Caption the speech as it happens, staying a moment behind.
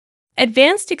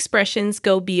Advanced expressions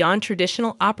go beyond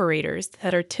traditional operators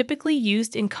that are typically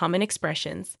used in common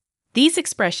expressions. These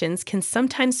expressions can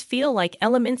sometimes feel like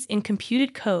elements in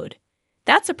computed code.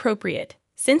 That's appropriate,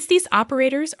 since these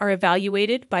operators are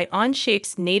evaluated by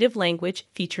Onshape's native language,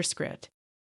 FeatureScript.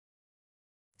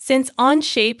 Since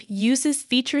Onshape uses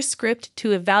FeatureScript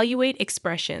to evaluate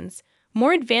expressions,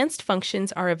 more advanced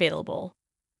functions are available.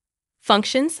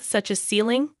 Functions such as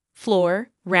ceiling, floor,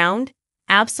 round,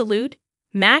 absolute,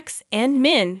 max, and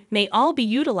min may all be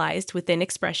utilized within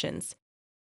expressions.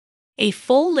 A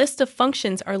full list of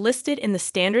functions are listed in the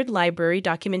standard library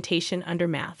documentation under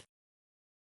Math.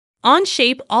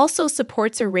 Onshape also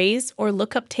supports arrays or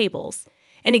lookup tables.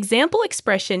 An example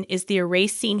expression is the array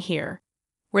seen here,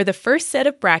 where the first set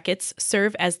of brackets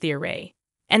serve as the array,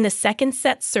 and the second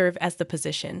set serve as the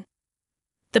position.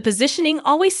 The positioning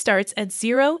always starts at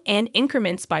 0 and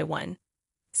increments by 1.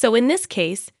 So in this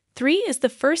case, 3 is the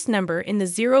first number in the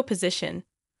 0 position,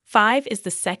 5 is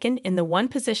the second in the 1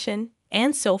 position,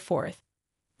 and so forth.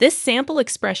 This sample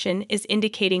expression is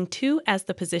indicating 2 as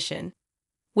the position,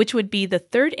 which would be the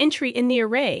third entry in the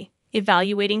array,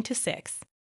 evaluating to 6.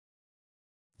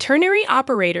 Ternary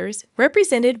operators,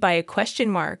 represented by a question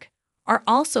mark, are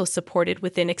also supported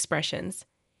within expressions.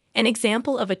 An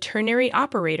example of a ternary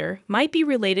operator might be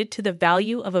related to the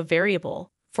value of a variable,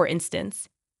 for instance.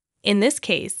 In this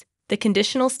case, the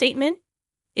conditional statement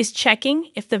is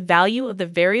checking if the value of the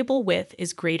variable width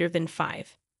is greater than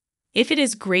 5. If it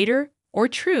is greater or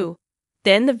true,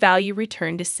 then the value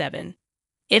returned is 7.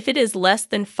 If it is less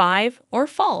than 5 or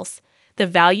false, the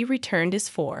value returned is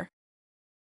 4.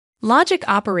 Logic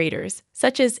operators,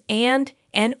 such as and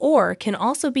or, can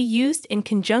also be used in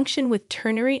conjunction with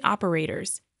ternary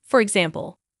operators. For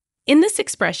example, in this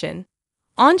expression,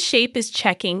 Onshape is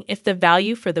checking if the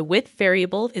value for the width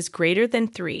variable is greater than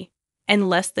 3 and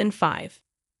less than 5.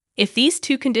 If these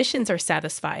two conditions are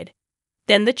satisfied,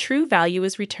 then the true value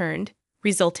is returned,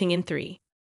 resulting in 3.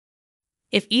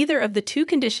 If either of the two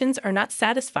conditions are not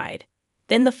satisfied,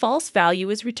 then the false value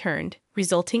is returned,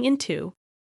 resulting in 2.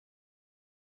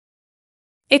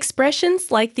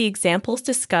 Expressions like the examples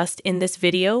discussed in this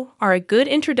video are a good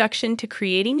introduction to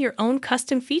creating your own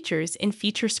custom features in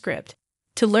FeatureScript.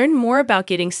 To learn more about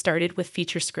getting started with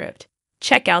FeatureScript,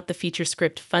 check out the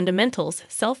FeatureScript Fundamentals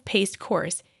self-paced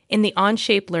course in the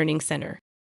Onshape Learning Center.